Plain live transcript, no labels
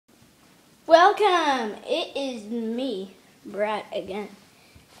Welcome! It is me, Brad, again.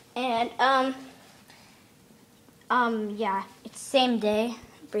 And, yeah, it's the same day,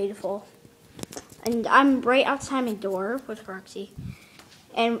 beautiful. And I'm right outside my door with Roxy.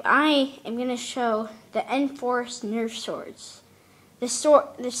 And I am going to show the Enforced Nerf swords. The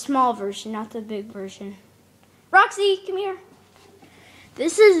small version, not the big version. Roxy, come here.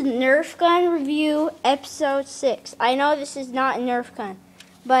 This is Nerf gun review episode 6. I know this is not a Nerf gun,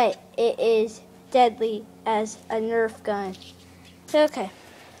 but it is deadly as a Nerf gun. Okay,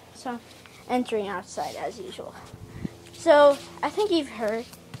 so entering outside as usual. So I think you've heard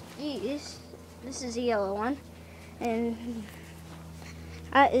these. This is a yellow one, and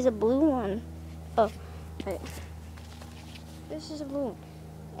that is a blue one. Oh, wait. This is a blue one.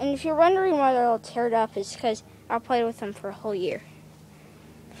 And if you're wondering why they're all teared up, it's because I played with them for a whole year.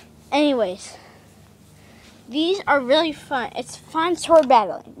 Anyways, these are really fun. It's fun sword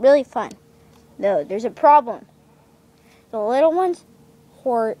battling. Really fun. Though, there's a problem. The little ones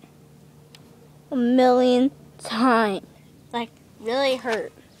hurt a million times. Like, really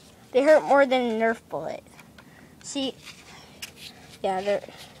hurt. They hurt more than a Nerf bullet. See, yeah,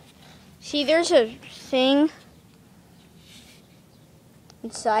 there's a thing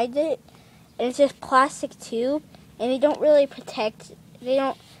inside it, and it's just plastic tube, and they don't really protect. They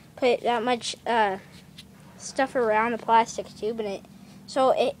don't put that much stuff around the plastic tube in it. So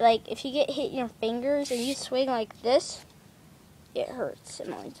it, like, if you get hit in your fingers and you swing like this, it hurts a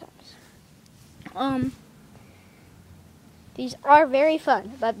million times. These are very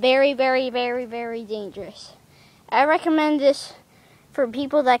fun, but very, very, very, very dangerous. I recommend this for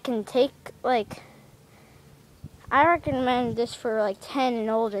people that can take, like, I recommend this for like 10 and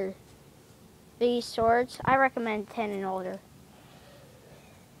older. These swords, I recommend 10 and older.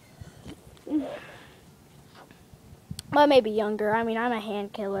 Well, maybe younger. I mean, I'm a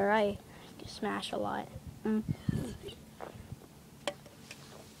hand killer. I smash a lot.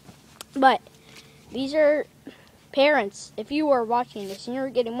 But these are parents. If you are watching this and you're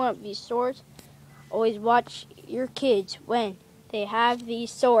getting one of these swords, always watch your kids when they have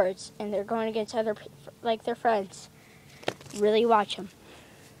these swords and they're going against other, like their friends. Really watch them.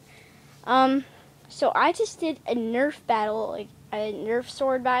 So I just did a Nerf battle, like a Nerf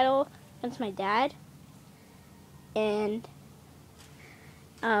sword battle against my dad. And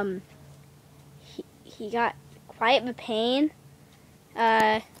he got quite a pain.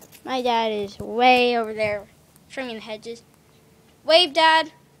 My dad is way over there trimming the hedges. Wave,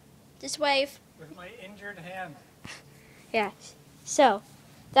 Dad. Just wave. With my injured hand. Yeah. So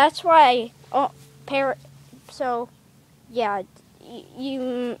that's why. So yeah,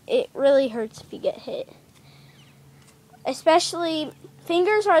 it really hurts if you get hit. Especially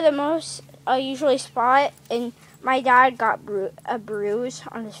fingers are the most usually spot, and my dad got a bruise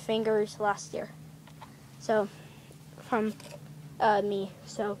on his fingers last year. So, from me.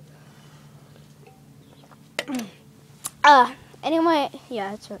 So, anyway,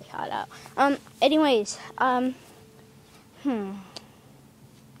 yeah, it's really hot out. Anyways, what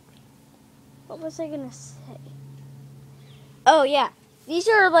was I gonna say? Oh, yeah. These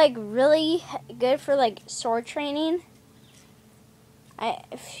are, like, really good for, like, sword training. When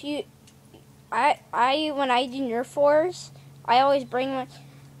I do Nerf wars, I always bring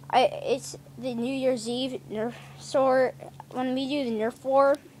it's the New Year's Eve Nerf sword. When we do the Nerf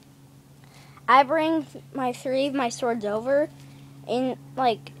war, I bring three of my swords over, and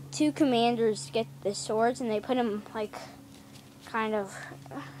like 2 commanders get the swords, and they put them like kind of,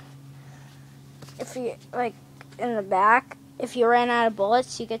 if you like in the back. If you ran out of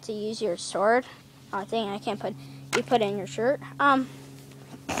bullets, you get to use your sword. Oh dang, I can't put. You put it in your shirt.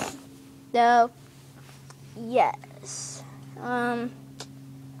 So, yes.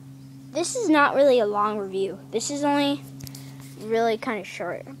 This is not really a long review. This is only really kind of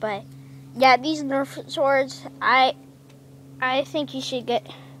short. But, yeah, these Nerf swords, I think you should get...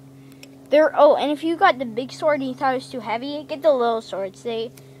 and if you got the big sword and you thought it was too heavy, get the little swords.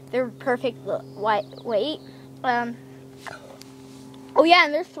 They're perfect weight. Oh, yeah,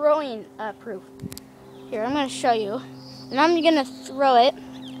 and they're throwing proof. Here, I'm going to show you. And I'm going to throw it.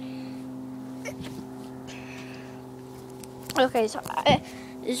 Okay, so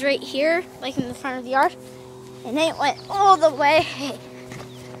it's right here, like in the front of the yard. And then it went all the way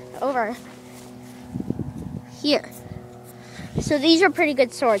over here. So these are pretty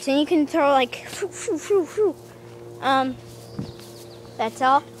good swords. And you can throw like, that's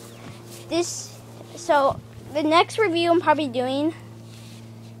all. So the next review I'm probably doing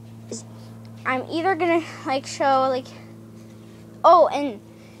is I'm either going to like show like, and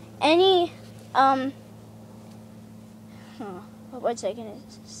what was I going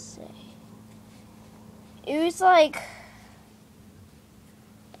to say? it was like,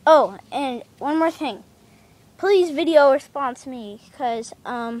 oh, and one more thing. Please video response me, because,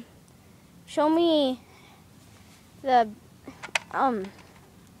 show me the,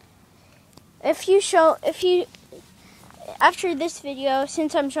 after this video,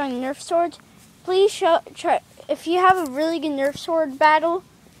 since I'm showing Nerf swords, please if you have a really good Nerf sword battle,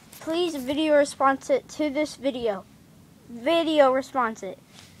 please video response it to this video. Video response it.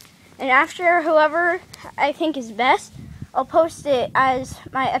 And after whoever I think is best, I'll post it as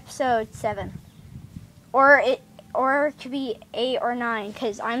my episode 7. Or it could be 8 or 9,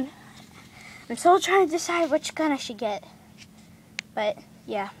 because I'm still trying to decide which gun I should get. But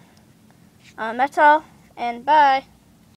yeah. That's all, and bye.